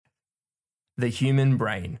The human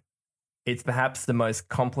brain. It's perhaps the most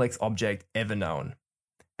complex object ever known.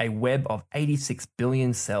 A web of 86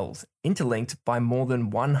 billion cells interlinked by more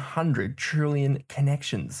than 100 trillion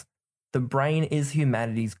connections. The brain is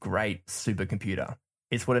humanity's great supercomputer.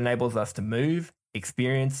 It's what enables us to move,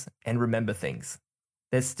 experience, and remember things.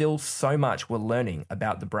 There's still so much we're learning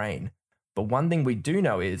about the brain, but one thing we do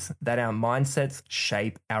know is that our mindsets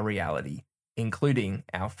shape our reality, including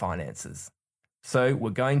our finances. So we're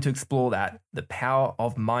going to explore that, the power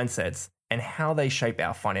of mindsets, and how they shape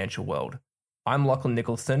our financial world. I'm Lachlan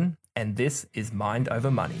Nicholson, and this is Mind Over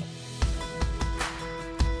Money.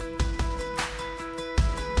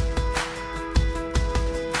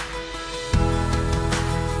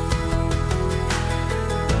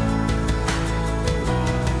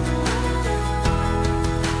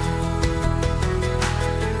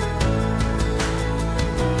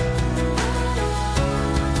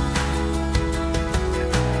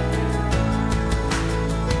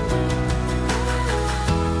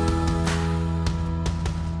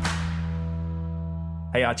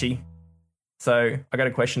 Hey Archie, so I got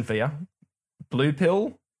a question for you. Blue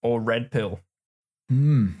pill or red pill?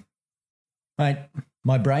 Mate,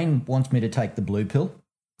 my brain wants me to take the blue pill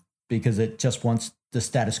because it just wants the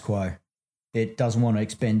status quo. It doesn't want to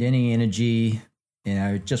expend any energy,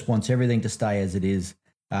 it just wants everything to stay as it is.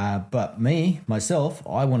 But myself,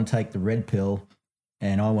 I want to take the red pill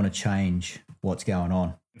and I want to change what's going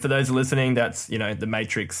on. For those listening, that's, the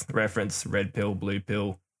Matrix reference, red pill, blue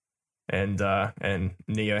pill. And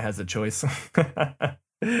Neo has a choice.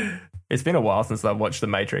 It's been a while since I've watched The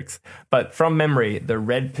Matrix. But from memory, the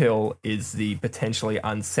red pill is the potentially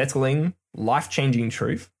unsettling, life-changing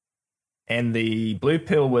truth. And the blue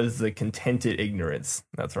pill was the contented ignorance.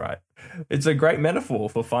 That's right. It's a great metaphor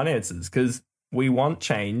for finances because we want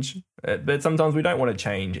change, but sometimes we don't want to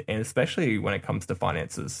change. And especially when it comes to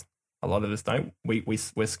finances, a lot of us don't.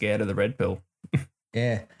 We're scared of the red pill.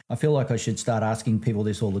 Yeah, I feel like I should start asking people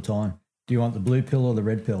this all the time. Do you want the blue pill or the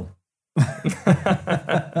red pill?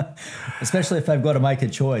 Especially if they've got to make a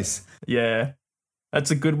choice. Yeah, that's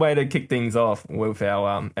a good way to kick things off with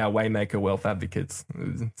our Waymaker Wealth Advocates,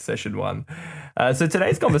 session 1. So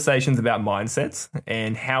today's conversation is about mindsets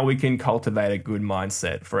and how we can cultivate a good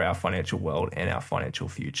mindset for our financial world and our financial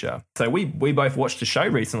future. So we both watched a show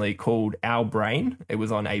recently called Our Brain. It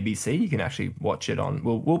was on ABC. You can actually watch it on.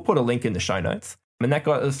 We'll put a link in the show notes. And that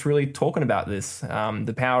got us really talking about this,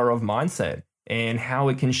 the power of mindset and how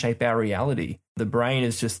it can shape our reality. The brain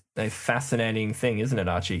is just a fascinating thing, isn't it,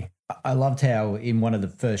 Archie? I loved how in one of the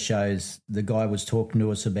first shows, the guy was talking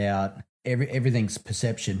to us about everything's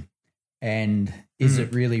perception. And is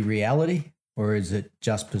it really reality or is it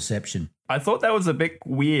just perception? I thought that was a bit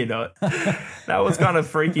weird. That was kind of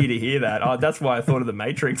freaky to hear that. That's why I thought of The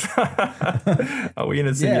Matrix. Are we in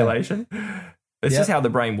a simulation? Yeah. It's just how the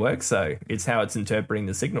brain works, so it's how it's interpreting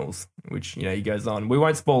the signals, which, he goes on. We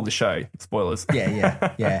won't spoil the show. Spoilers.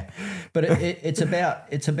 Yeah. But it's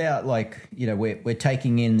about like, we're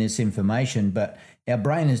taking in this information, but our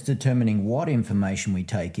brain is determining what information we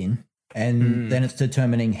take in, and then it's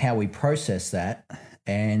determining how we process that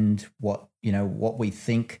and what we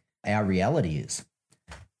think our reality is.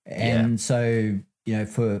 And so,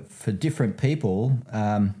 for different people,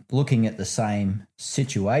 looking at the same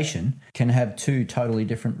situation can have two totally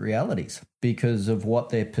different realities because of what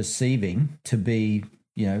they're perceiving to be,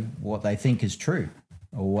 what they think is true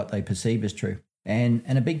or what they perceive as true. And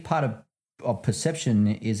a big part of perception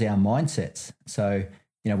is our mindsets. So,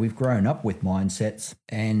 we've grown up with mindsets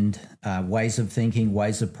and ways of thinking,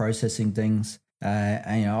 ways of processing things.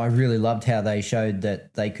 And, I really loved how they showed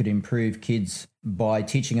that they could improve kids by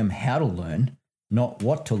teaching them how to learn, not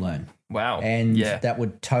what to learn. Wow. And that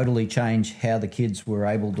would totally change how the kids were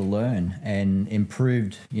able to learn and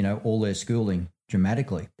improved, all their schooling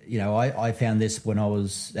dramatically. I found this when I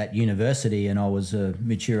was at university and I was a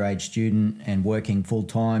mature age student and working full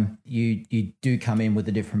time. You do come in with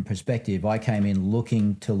a different perspective. I came in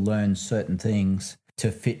looking to learn certain things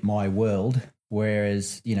to fit my world.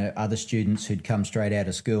 Whereas, other students who'd come straight out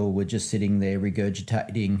of school were just sitting there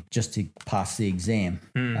regurgitating just to pass the exam,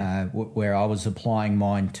 where I was applying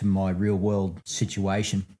mine to my real world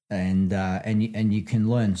situation. And you can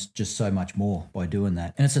learn just so much more by doing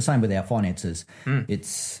that. And it's the same with our finances.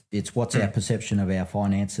 It's what's our perception of our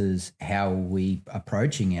finances, how are we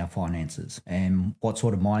approaching our finances, and what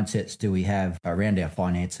sort of mindsets do we have around our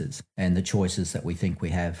finances and the choices that we think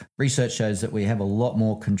we have. Research shows that we have a lot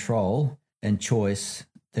more control and choice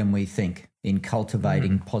than we think in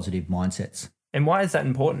cultivating positive mindsets. And why is that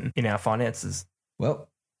important in our finances? Well,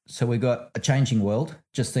 so we've got a changing world.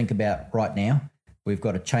 Just think about right now. We've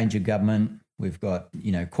got a change of government. We've got,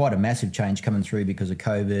 quite a massive change coming through because of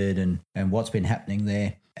COVID and what's been happening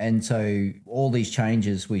there. And so all these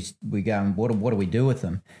changes, we go, and what do we do with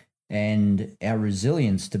them? And our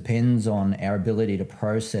resilience depends on our ability to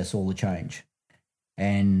process all the change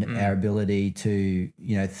and our ability to,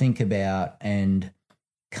 think about and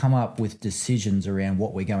come up with decisions around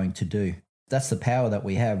what we're going to do. That's the power that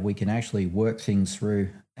we have. We can actually work things through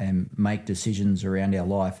and make decisions around our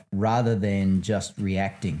life rather than just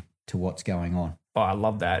reacting to what's going on. Oh, I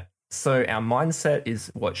love that. So our mindset is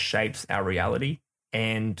what shapes our reality,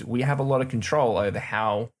 and we have a lot of control over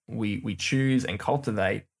how we choose and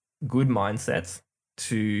cultivate good mindsets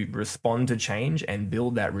to respond to change and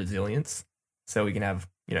build that resilience so we can have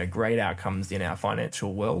great outcomes in our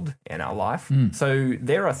financial world and our life. So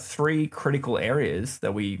there are 3 critical areas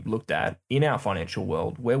that we looked at in our financial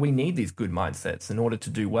world where we need these good mindsets in order to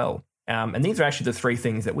do well. And these are actually the 3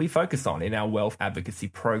 things that we focus on in our wealth advocacy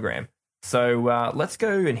program. So let's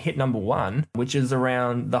go and hit number 1, which is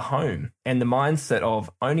around the home and the mindset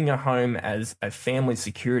of owning a home as a family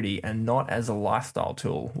security and not as a lifestyle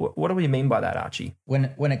tool. What do we mean by that, Archie? When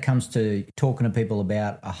it comes to talking to people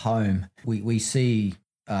about a home, we see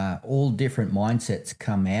all different mindsets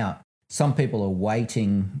come out. Some people are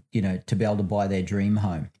waiting, to be able to buy their dream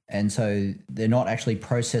home. And so they're not actually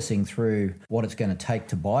processing through what it's going to take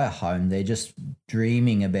to buy a home. They're just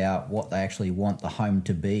dreaming about what they actually want the home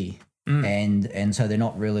to be. And so they're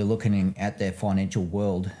not really looking at their financial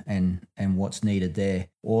world and what's needed there.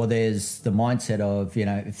 Or there's the mindset of,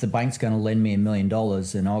 if the bank's going to lend me $1 million,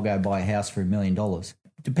 then I'll go buy a house for $1 million.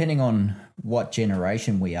 Depending on what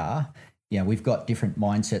generation we are, we've got different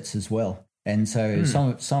mindsets as well. And so some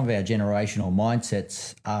of our generational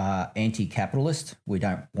mindsets are anti-capitalist. We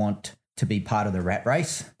don't want to be part of the rat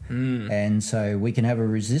race. And so we can have a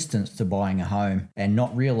resistance to buying a home and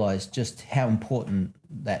not realize just how important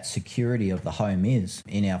that security of the home is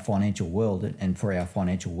in our financial world and for our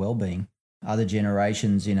financial well-being. Other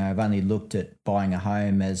generations, have only looked at buying a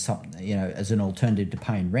home as something, as an alternative to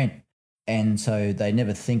paying rent. And so they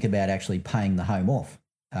never think about actually paying the home off.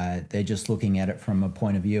 They're just looking at it from a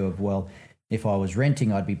point of view of, well, if I was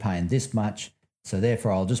renting, I'd be paying this much. So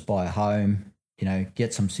therefore I'll just buy a home,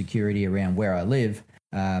 get some security around where I live,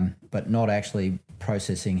 but not actually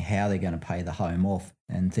processing how they're going to pay the home off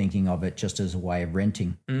and thinking of it just as a way of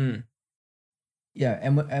renting. Yeah,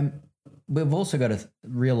 and we've also got to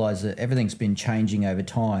realize that everything's been changing over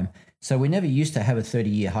time. So we never used to have a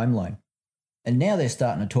 30-year home loan. And now they're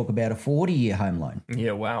starting to talk about a 40-year home loan.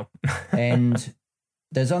 Yeah, wow. And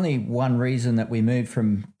there's only one reason that we moved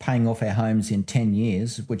from paying off our homes in 10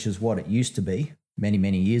 years, which is what it used to be many,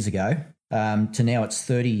 many years ago, to now it's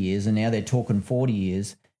 30 years, and now they're talking 40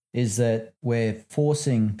 years, is that we're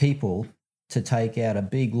forcing people to take out a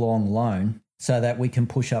big, long loan so that we can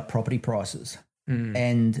push up property prices.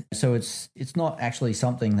 And so it's not actually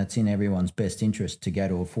something that's in everyone's best interest to go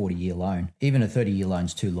to a 40-year loan. Even a 30-year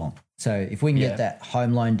loan's too long. So if we can get that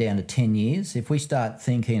home loan down to 10 years, if we start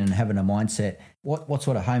thinking and having a mindset, what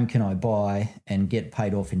sort of home can I buy and get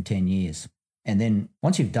paid off in 10 years? And then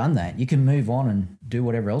once you've done that, you can move on and do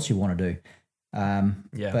whatever else you want to do.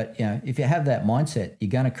 But if you have that mindset, you're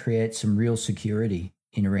going to create some real security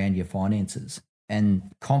in around your finances.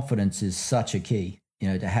 And confidence is such a key.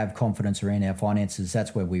 To have confidence around our finances,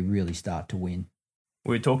 that's where we really start to win.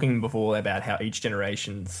 We were talking before about how each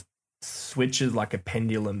generation's switches like a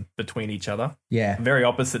pendulum between each other. Yeah. Very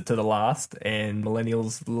opposite to the last. And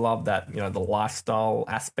millennials love that, the lifestyle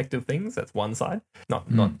aspect of things. That's one side.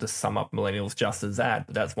 Not to sum up millennials just as that,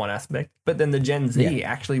 but that's one aspect. But then the Gen Z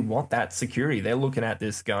actually want that security. They're looking at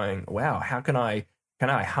this going, wow, how can I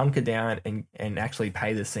hunker down and actually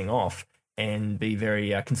pay this thing off and be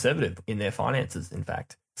very conservative in their finances, in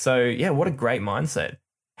fact. So, what a great mindset.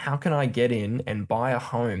 How can I get in and buy a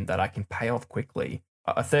home that I can pay off quickly?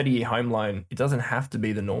 A 30-year home loan, it doesn't have to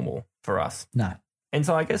be the normal for us. No. And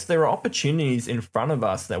so I guess there are opportunities in front of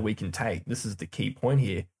us that we can take. This is the key point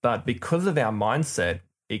here. But because of our mindset,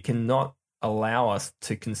 it cannot allow us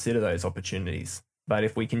to consider those opportunities. But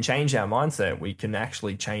if we can change our mindset, we can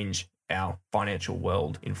actually change our financial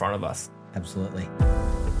world in front of us. Absolutely.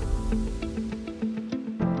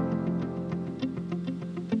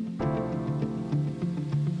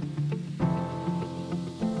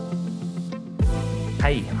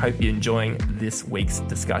 Hey, hope you're enjoying this week's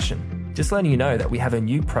discussion. Just letting you know that we have a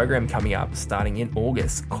new program coming up starting in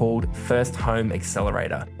August called First Home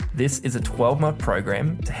Accelerator. This is a 12-month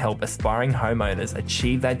program to help aspiring homeowners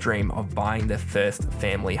achieve their dream of buying their first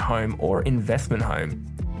family home or investment home.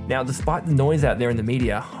 Now, despite the noise out there in the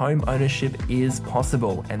media, home ownership is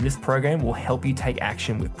possible, and this program will help you take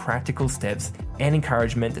action with practical steps and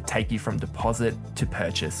encouragement to take you from deposit to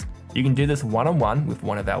purchase. You can do this one-on-one with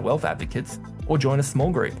one of our wealth advocates, or join a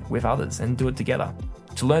small group with others and do it together.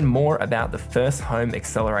 To learn more about the First Home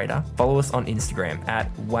Accelerator, follow us on Instagram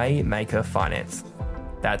at Waymaker Finance.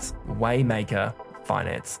 That's Waymaker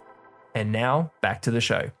Finance. And now, back to the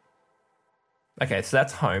show. Okay, so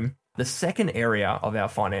that's home. The second area of our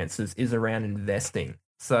finances is around investing.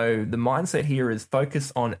 So the mindset here is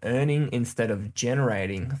focus on earning instead of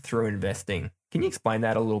generating through investing. Can you explain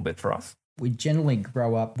that a little bit for us? We generally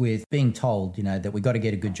grow up with being told, that we got to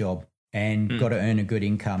get a good job and got to earn a good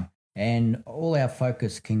income. And all our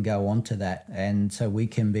focus can go onto that. And so we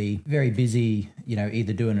can be very busy,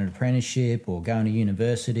 either doing an apprenticeship or going to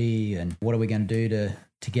university. And what are we going to do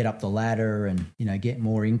to get up the ladder and, get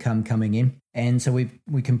more income coming in? And so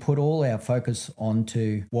we can put all our focus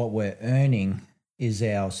onto what we're earning is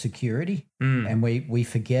our security. And we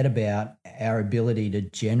forget about our ability to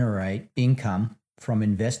generate income from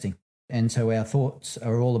investing. And so our thoughts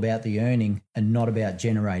are all about the earning and not about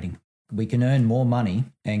generating. We can earn more money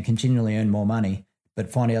and continually earn more money,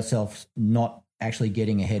 but find ourselves not actually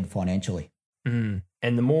getting ahead financially. And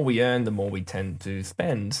the more we earn, the more we tend to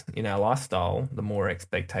spend in our lifestyle, the more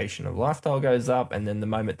expectation of lifestyle goes up. And then the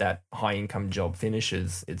moment that high income job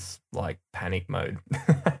finishes, it's like panic mode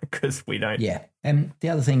because we don't. Yeah. And the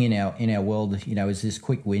other thing in our world, is this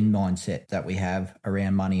quick win mindset that we have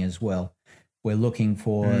around money as well. We're looking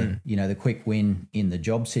for, the quick win in the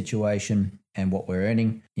job situation and what we're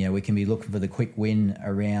earning. We can be looking for the quick win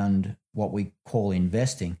around what we call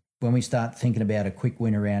investing. When we start thinking about a quick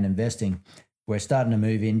win around investing, we're starting to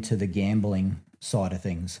move into the gambling side of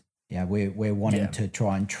things. We're wanting to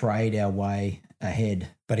try and trade our way ahead.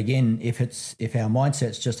 But again, if our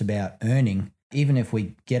mindset's just about earning, even if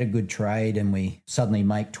we get a good trade and we suddenly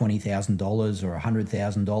make $20,000 or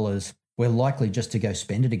 $100,000, we're likely just to go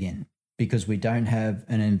spend it again because we don't have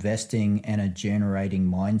an investing and a generating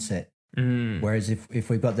mindset. Whereas if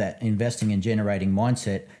we've got that investing and generating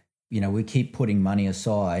mindset, we keep putting money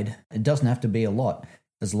aside. It doesn't have to be a lot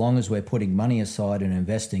as long as we're putting money aside and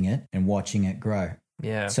investing it and watching it grow.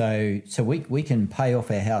 Yeah. So we can pay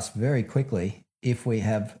off our house very quickly if we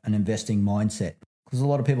have an investing mindset. Because a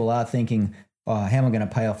lot of people are thinking, how am I going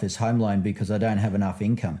to pay off this home loan because I don't have enough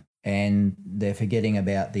income? And they're forgetting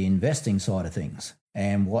about the investing side of things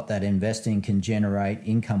and what that investing can generate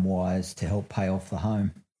income-wise to help pay off the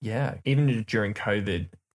home. Yeah, even during COVID,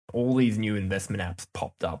 all these new investment apps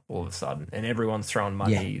popped up all of a sudden and everyone's throwing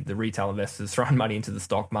money, the retail investors throwing money into the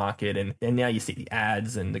stock market and now you see the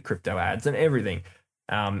ads and the crypto ads and everything.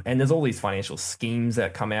 And there's all these financial schemes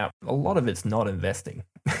that come out. A lot of it's not investing.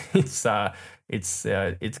 It's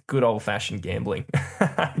good old-fashioned gambling,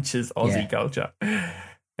 which is Aussie culture.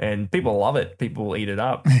 And people love it. People eat it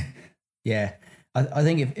up. Yeah. I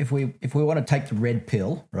think if we want to take the red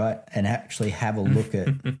pill, right, and actually have a look at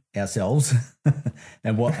ourselves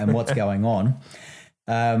and what's going on,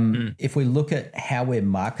 if we look at how we're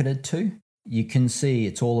marketed to, you can see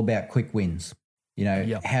it's all about quick wins.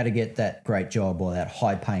 How to get that great job or that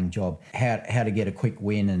high-paying job, how to get a quick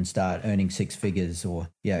win and start earning six figures, or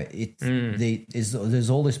there's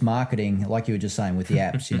all this marketing, like you were just saying with the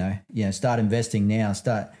apps. Start investing now.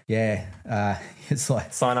 It's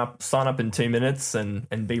like sign up in 2 minutes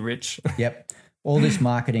and be rich. Yep, all this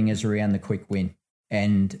marketing is around the quick win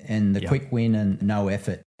and the quick win and no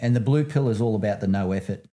effort. And the blue pill is all about the no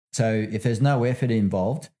effort. So if there's no effort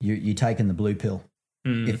involved, you're taking the blue pill.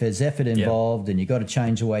 If there's effort involved and you got to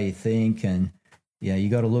change the way you think and you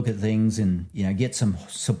got to look at things and get some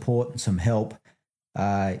support and some help,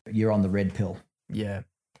 you're on the red pill. Yeah.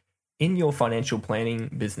 In your financial planning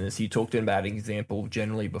business, you talked about an example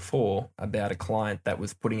generally before about a client that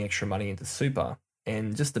was putting extra money into super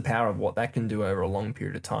and just the power of what that can do over a long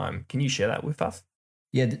period of time. Can you share that with us?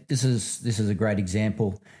 Yeah, this is a great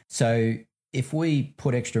example. So if we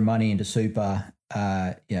put extra money into super,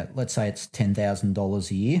 let's say it's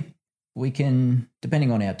 $10,000 a year, we can,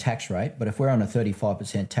 depending on our tax rate, but if we're on a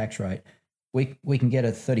 35% tax rate, we can get a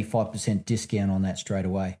 35% discount on that straight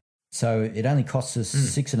away. So it only costs us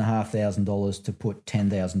 $6,500 to put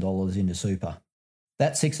 $10,000 into super.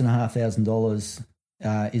 That $6,500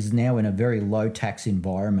 is now in a very low tax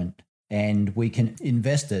environment, and we can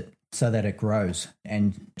invest it so that it grows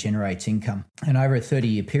and generates income. And over a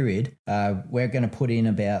 30-year period, we're going to put in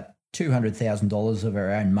about $200,000 of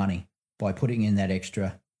our own money by putting in that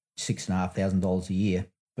extra $6,500 a year.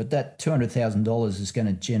 But that $200,000 is going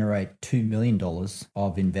to generate $2 million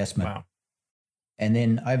of investment. Wow. And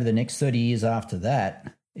then over the next 30 years after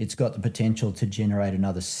that, it's got the potential to generate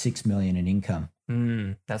another 6 million in income.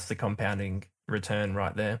 That's the compounding return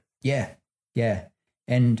right there. Yeah. Yeah.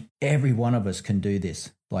 And every one of us can do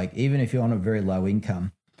this. Like, even if you're on a very low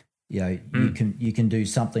income, you can do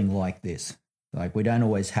something like this. Like, we don't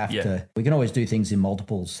always have to, we can always do things in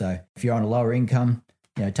multiples. So if you're on a lower income,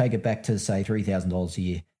 take it back to, say, $3,000 a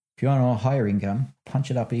year. If you're on a higher income,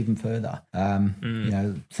 punch it up even further.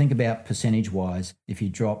 Think about percentage wise, if you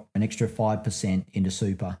drop an extra 5% into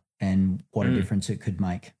super and what a difference it could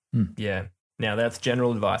make. Yeah. Now that's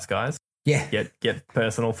general advice, guys. Yeah. Get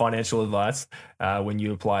personal financial advice when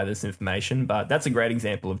you apply this information. But that's a great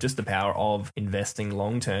example of just the power of investing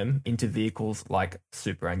long-term into vehicles like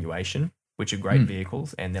superannuation, which are great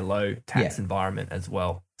vehicles, and they're low tax environment as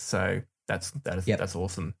well. So that's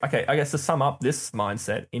awesome. Okay, I guess to sum up this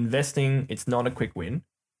mindset, investing, it's not a quick win.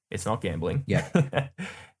 It's not gambling. Yeah.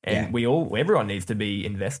 And everyone needs to be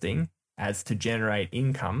investing as to generate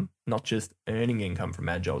income, not just earning income from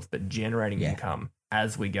our jobs, but generating income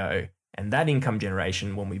as we go. And that income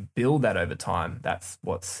generation, when we build that over time, that's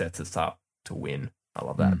what sets us up to win. I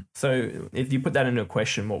love that. So if you put that into a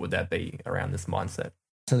question, what would that be around this mindset?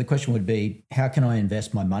 So the question would be, how can I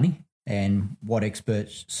invest my money, and what expert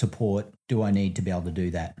support do I need to be able to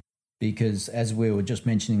do that? Because as we were just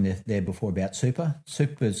mentioning there before about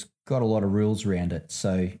super's got a lot of rules around it.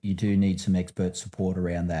 So you do need some expert support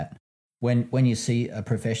around that. When you see a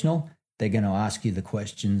professional, they're going to ask you the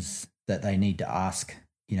questions that they need to ask,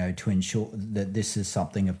 to ensure that this is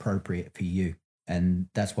something appropriate for you. And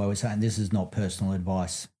that's why we're saying this is not personal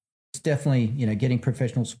advice. It's definitely, getting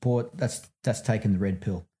professional support. That's taking the red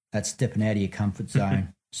pill. That's stepping out of your comfort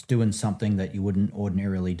zone. It's doing something that you wouldn't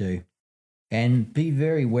ordinarily do. And be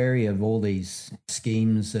very wary of all these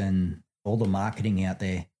schemes and all the marketing out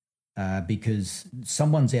there, because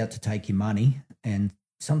someone's out to take your money, and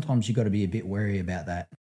sometimes you've got to be a bit wary about that.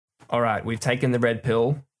 All right, we've taken the red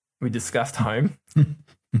pill. We discussed home.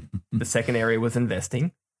 The second area was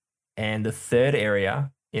investing. And the third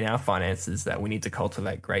area in our finances that we need to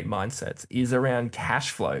cultivate great mindsets is around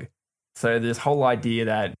cash flow. So this whole idea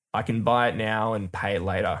that I can buy it now and pay it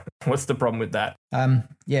later. What's the problem with that?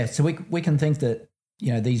 So we can think that,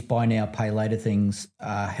 these buy now, pay later things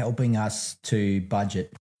are helping us to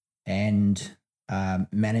budget and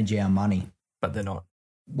manage our money. But they're not.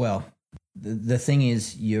 Well, the thing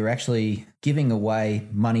is, you're actually giving away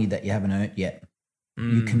money that you haven't earned yet.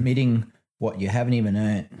 You're committing what you haven't even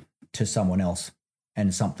earned to someone else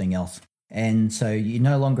and something else. And so you're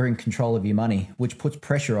no longer in control of your money, which puts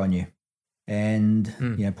pressure on you and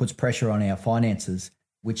puts pressure on our finances,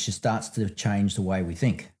 which just starts to change the way we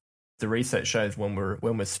think. The research shows when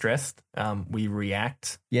we're stressed, we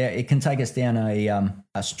react. Yeah, it can take us down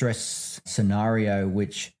a stress scenario,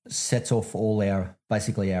 which sets off all our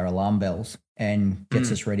alarm bells and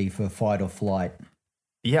gets us ready for fight or flight.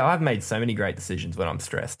 Yeah, I've made so many great decisions when I'm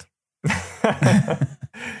stressed.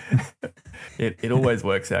 It always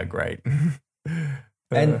works out great.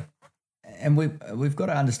 And we've got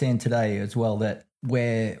to understand today as well that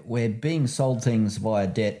we're being sold things via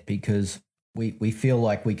debt because we feel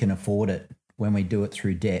like we can afford it when we do it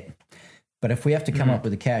through debt. But if we have to come up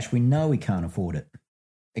with the cash, we know we can't afford it.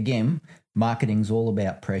 Again, marketing's all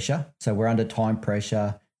about pressure. So we're under time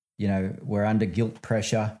pressure. We're under guilt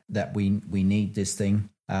pressure that we need this thing.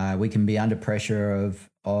 We can be under pressure of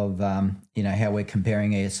how we're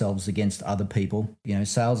comparing ourselves against other people.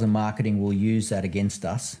 Sales and marketing will use that against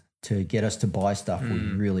us to get us to buy stuff we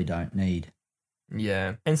really don't need.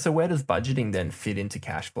 Yeah. And so where does budgeting then fit into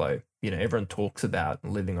cash flow? Everyone talks about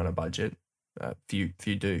living on a budget. Few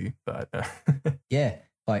do, but yeah,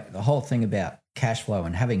 like the whole thing about cash flow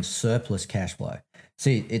and having surplus cash flow.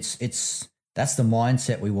 See, that's the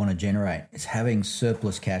mindset we want to generate. It's having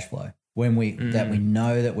surplus cash flow when we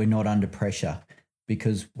know that we're not under pressure.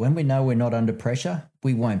 Because when we know we're not under pressure,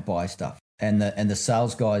 we won't buy stuff. And the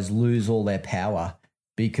sales guys lose all their power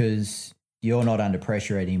because you're not under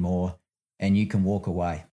pressure anymore and you can walk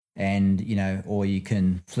away. And, or you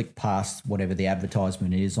can flick past whatever the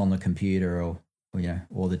advertisement is on the computer or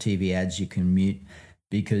the TV ads you can mute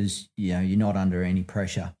because, you're not under any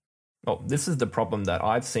pressure. Well, this is the problem that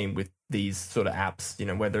I've seen with these sort of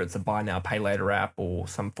apps, whether it's a buy now, pay later app or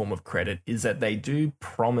some form of credit, is that they do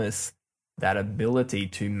promise that ability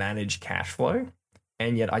to manage cash flow.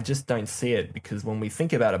 And yet I just don't see it, because when we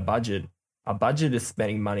think about a budget is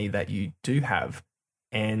spending money that you do have.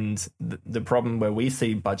 And the problem where we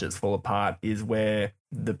see budgets fall apart is where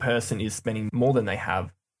the person is spending more than they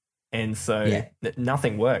have. And so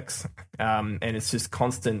nothing works. And it's just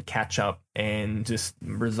constant catch up and just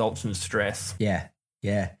results in stress. Yeah.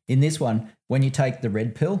 Yeah. In this one, when you take the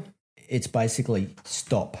red pill, it's basically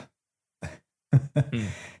stop.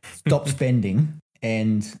 Stop spending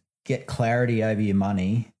and get clarity over your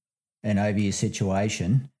money and over your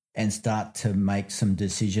situation, and start to make some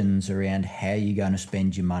decisions around how you're going to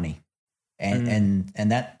spend your money. And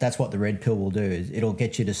that's what the red pill will do. Is it'll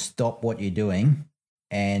get you to stop what you're doing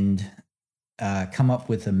and come up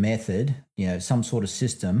with a method, some sort of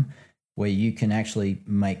system where you can actually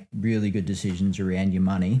make really good decisions around your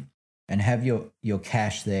money and have your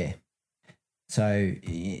cash there. So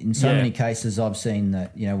in so many cases, I've seen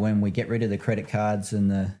that, when we get rid of the credit cards and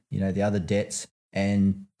the other debts,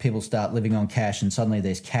 and people start living on cash, and suddenly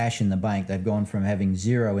there's cash in the bank. They've gone from having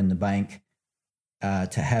zero in the bank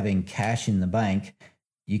to having cash in the bank.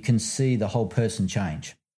 You can see the whole person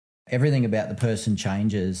change. Everything about the person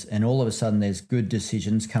changes, and all of a sudden there's good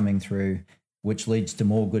decisions coming through, which leads to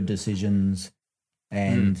more good decisions,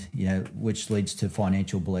 and which leads to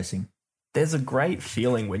financial blessing. There's a great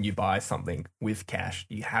feeling when you buy something with cash.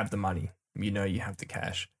 You have the money, you have the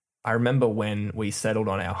cash. I remember when we settled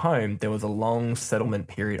on our home, there was a long settlement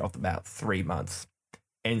period of about 3 months.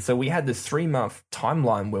 And so we had this 3-month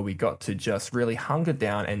timeline where we got to just really hunker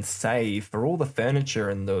down and save for all the furniture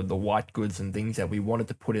and the white goods and things that we wanted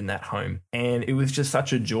to put in that home. And it was just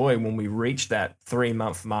such a joy when we reached that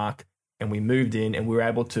 3-month mark and we moved in and we were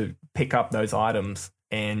able to pick up those items.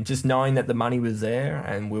 And just knowing that the money was there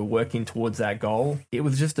and we were working towards that goal, it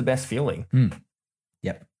was just the best feeling.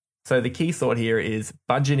 Yep. So the key thought here is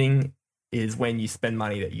budgeting is when you spend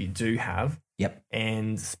money that you do have. Yep.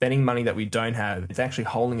 And spending money that we don't have is actually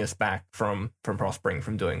holding us back from prospering,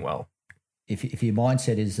 from doing well. If your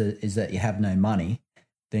mindset is that you have no money,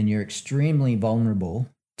 then you're extremely vulnerable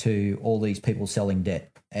to all these people selling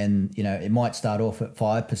debt. And, it might start off at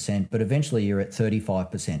 5%, but eventually you're at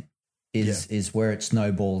 35%. Is where it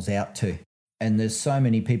snowballs out to. And there's so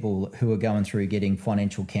many people who are going through getting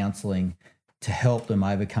financial counseling to help them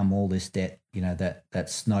overcome all this debt, that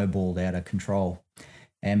snowballed out of control.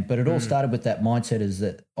 But it all started with that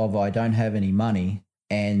mindset I don't have any money.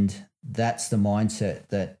 And that's the mindset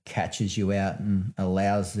that catches you out and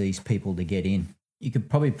allows these people to get in. You could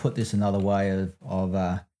probably put this another way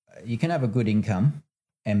of you can have a good income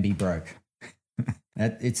and be broke.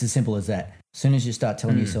 It's as simple as that. As soon as you start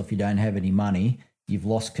telling yourself you don't have any money, you've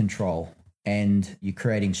lost control and you're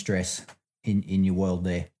creating stress in your world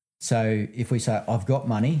there. So if we say, I've got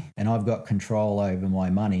money and I've got control over my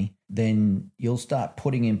money, then you'll start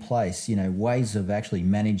putting in place, ways of actually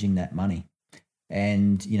managing that money.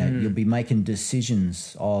 And, you'll be making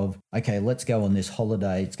decisions of, okay, let's go on this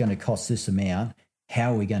holiday. It's going to cost this amount.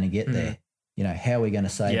 How are we going to get there? How are we going to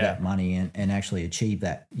save that money and actually achieve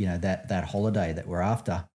that, that holiday that we're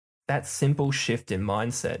after? That simple shift in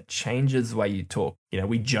mindset changes the way you talk.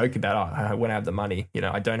 We joke about, when I have the money,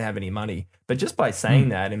 I don't have any money. But just by saying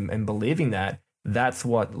that and believing that, that's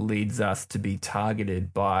what leads us to be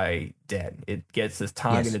targeted by debt. It gets us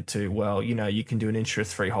targeted to, well, you can do an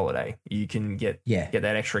interest-free holiday. You can get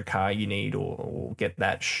that extra car you need or get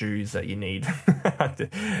that shoes that you need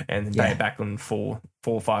and pay it back on four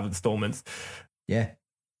or 5 installments. Yeah.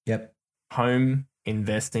 Yep. Home,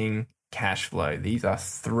 investing, cash flow. These are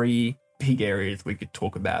 3 big areas we could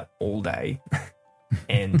talk about all day.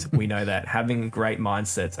 And we know that having great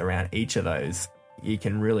mindsets around each of those, you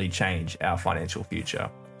can really change our financial future.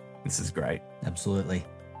 This is great. Absolutely.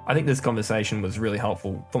 I think this conversation was really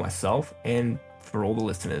helpful for myself and for all the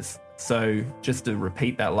listeners. So just to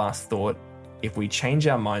repeat that last thought, if we change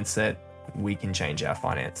our mindset, we can change our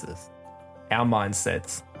finances. Our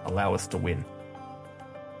mindsets allow us to win.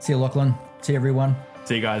 See you, Lachlan. See you, everyone.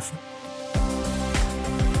 See you guys.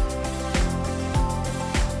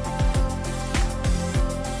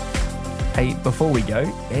 Hey, before we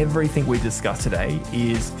go, everything we discussed today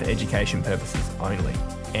is for education purposes only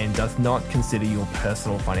and does not consider your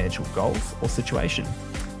personal financial goals or situation.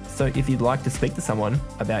 So if you'd like to speak to someone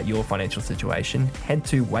about your financial situation, head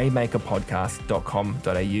to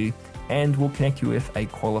waymakerpodcast.com.au and we'll connect you with a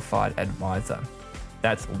qualified advisor.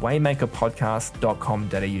 That's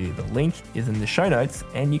waymakerpodcast.com.au. The link is in the show notes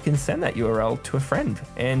and you can send that URL to a friend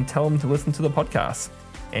and tell them to listen to the podcast.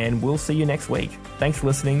 And we'll see you next week. Thanks for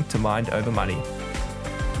listening to Mind Over Money.